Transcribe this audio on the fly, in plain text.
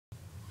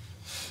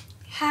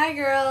Hi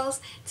girls!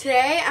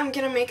 Today I'm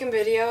gonna make a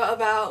video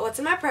about what's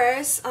in my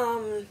purse,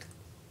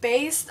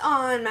 based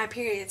on my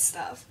period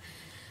stuff.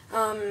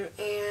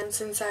 And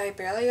since I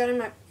barely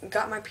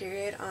got my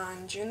period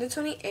on June the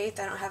 28th,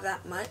 I don't have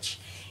that much,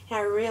 and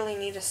I really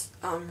need to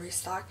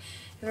restock.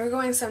 And we're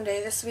going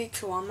someday this week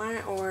to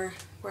Walmart or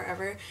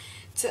wherever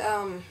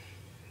to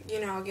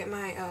get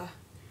my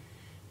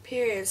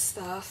period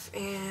stuff.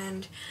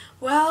 And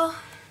well,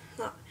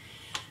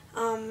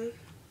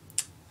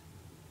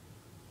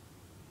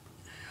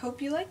 hope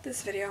you like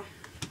this video.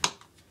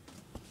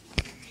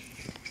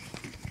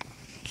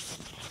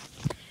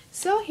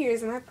 So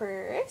here's my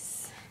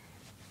purse.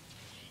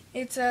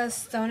 It's a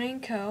Stone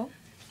 & Co.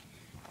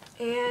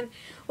 And,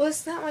 well,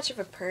 it's not much of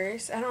a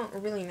purse. I don't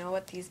really know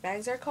what these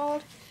bags are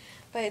called,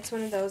 but it's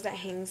one of those that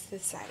hangs to the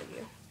side of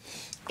you.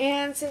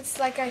 And since,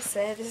 like I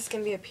said, this is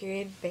going to be a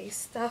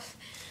period-based stuff,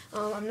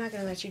 I'm not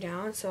going to let you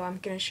down, so I'm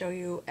going to show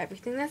you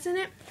everything that's in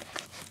it.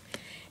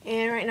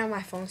 And right now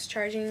my phone's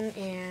charging,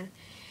 and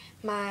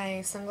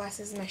my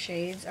sunglasses and my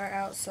shades are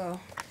out, so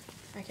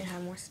I can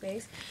have more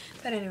space.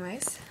 But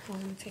anyways,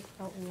 I'm going to take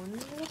out one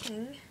little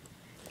thing.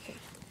 Okay.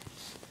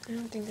 I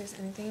don't think there's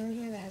anything in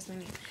here that has my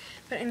name.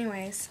 But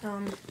anyways,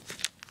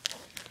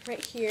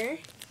 right here,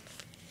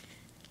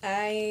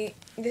 this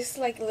is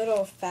like a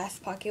little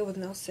fast pocket with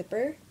no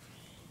zipper.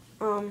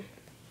 All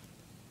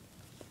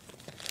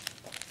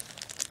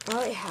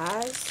it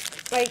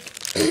has, like,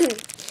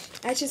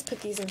 I just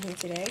put these in here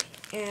today,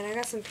 and I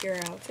got some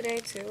Purell today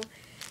too,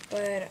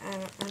 but I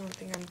don't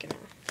think I'm gonna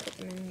put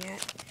them in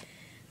yet.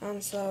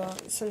 So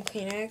some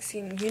Kleenex.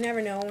 You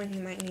never know when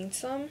you might need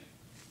some.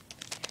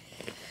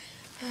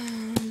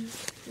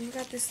 I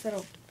got this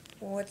little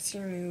 "What's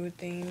Your Mood"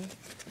 thing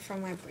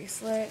from my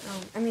bracelet.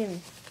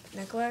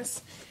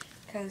 Necklace,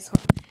 cause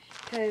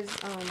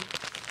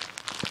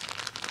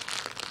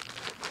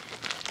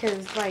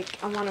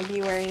like I want to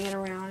be wearing it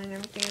around and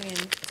everything, and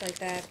it's like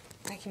that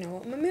I can know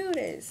what my mood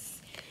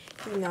is.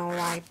 Even though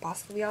I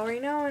possibly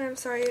already know, and I'm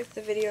sorry if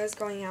the video is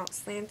going out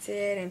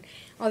slanted and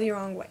all the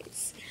wrong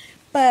ways.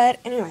 But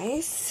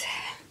anyways,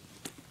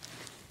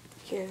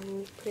 here, let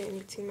me put it in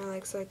between my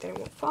legs so that it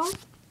won't fall.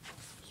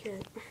 Here,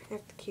 I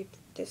have to keep it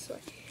this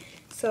way.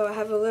 So I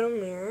have a little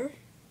mirror.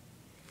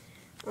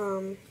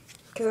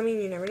 Because I mean,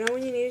 you never know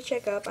when you need to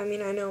check up. I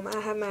mean, I know I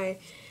have my,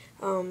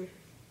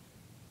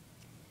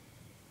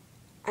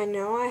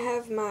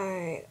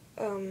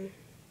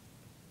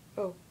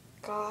 oh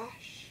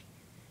gosh.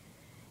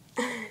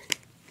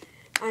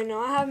 I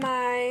know I have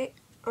my,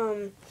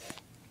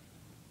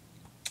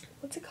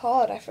 what's it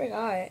called? I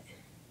forgot.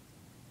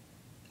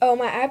 Oh,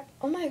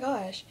 oh my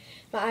gosh.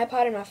 My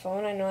iPod and my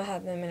phone, I know I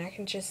have them, and I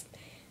can just,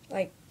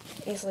 like,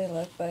 easily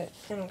look, but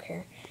I don't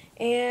care.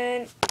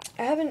 And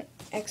I have an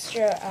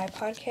extra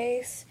iPod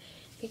case,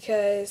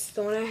 because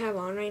the one I have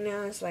on right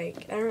now is,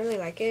 like, I don't really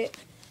like it.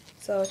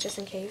 So, just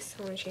in case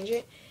I want to change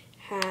it,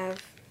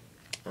 have,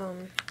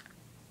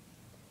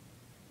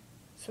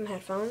 some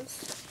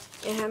headphones.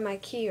 I have my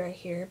key right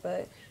here,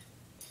 but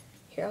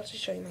here, I'll just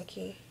show you my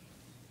key.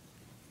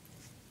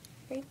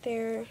 Right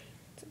there.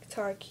 It's a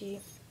guitar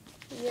key.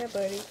 Yeah,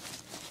 buddy.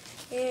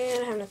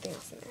 And I have nothing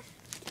else in there.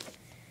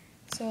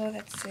 So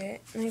that's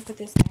it. Let me put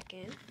this back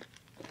in,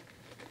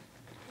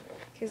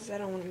 because I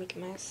don't want to make a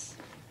mess.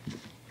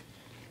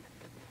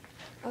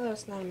 Although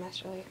it's not a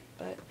mess really,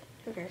 but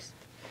who cares.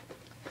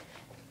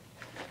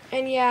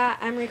 And yeah,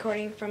 I'm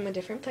recording from a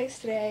different place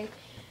today.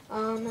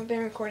 I've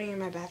been recording in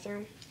my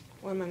bathroom,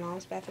 or my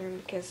mom's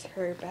bathroom, because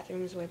her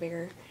bathroom is way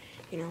bigger,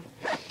 you know.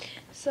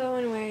 So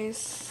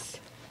anyways,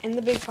 in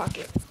the big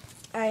pocket,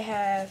 I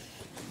have,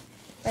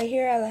 right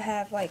here I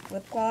have like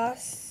lip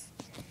gloss,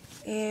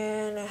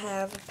 and I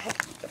have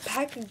a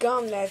pack of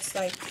gum that's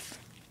like,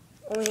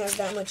 only has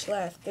that much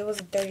left. It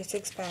was a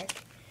 36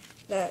 pack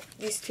that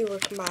these two were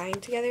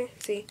combined together,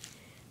 see?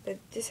 But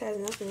this has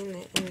nothing in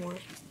it anymore.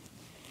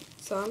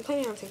 So I'm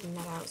planning on taking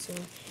that out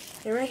soon.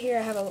 And right here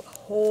I have a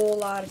whole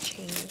lot of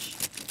change.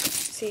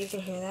 See, you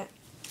can hear that.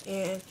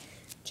 And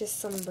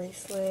just some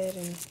bracelet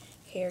and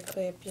hair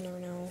clip, you never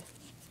know.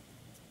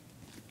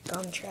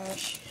 Gum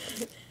trash.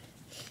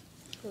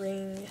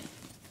 Ring.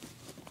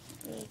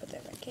 Let me put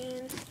that back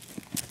in.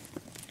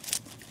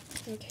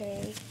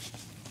 Okay.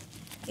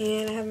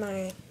 And I have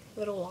my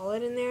little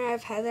wallet in there.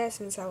 I've had that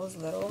since I was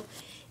little,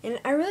 and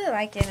I really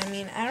like it. I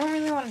mean, I don't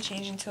really want to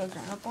change into a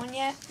grown-up one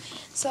yet,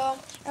 so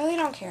I really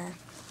don't care.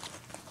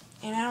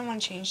 And I don't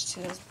want to change to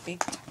those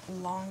big,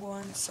 long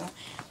ones, so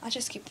I'll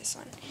just keep this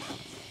one.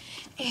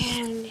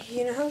 And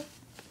you know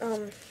how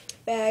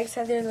bags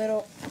have their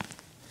little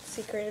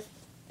secret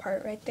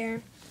part right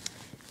there?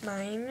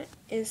 Mine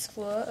is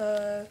full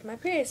of my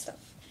period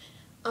stuff.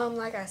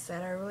 Like I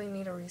said, I really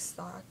need to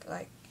restock,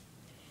 like,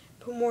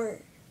 put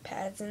more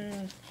pads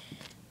in,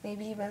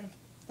 maybe even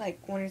like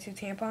 1 or 2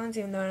 tampons,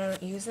 even though I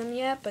don't use them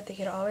yet, but they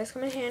could always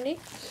come in handy.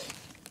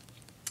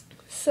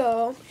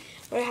 So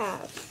what I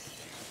have,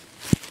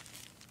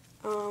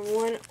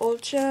 one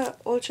ultra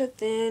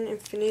thin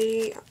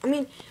infinity,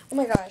 oh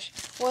my gosh,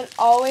 one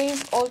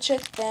always ultra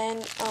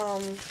thin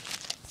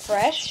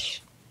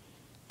fresh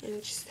and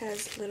it just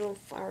has little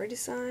flower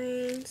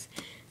designs.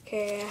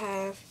 Okay, I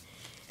have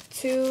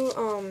two,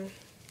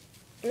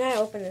 and I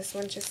opened this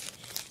one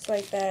just so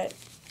like that,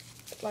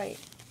 like,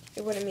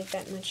 it wouldn't make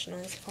that much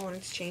noise if I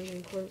wanted to change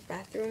into the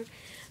bathroom.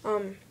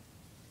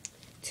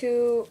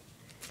 Two,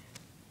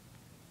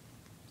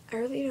 I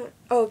really don't,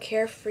 oh,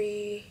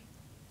 Carefree,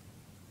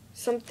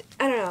 something,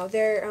 I don't know,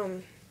 they're,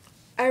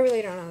 I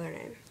really don't know their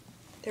name.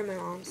 They're my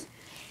mom's.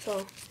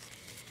 So,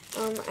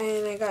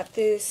 and I got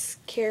this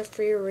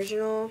Carefree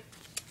Original,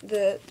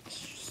 the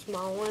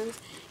small ones,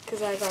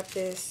 because I got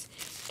this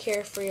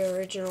Carefree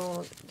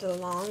Original, the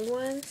long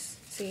ones.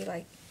 See,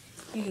 like,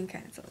 you can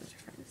kind of tell the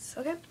difference.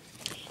 Okay?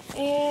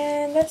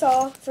 And that's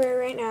all for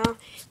right now.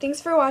 Thanks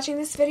for watching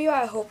this video.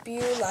 I hope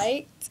you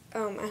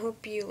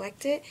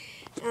liked it.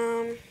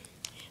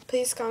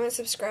 Please comment,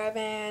 subscribe,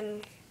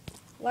 and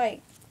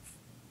like.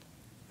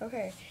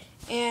 Okay.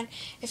 And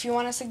if you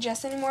want to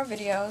suggest any more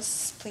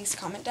videos, please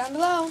comment down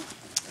below.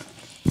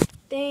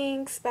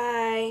 Thanks.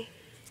 Bye.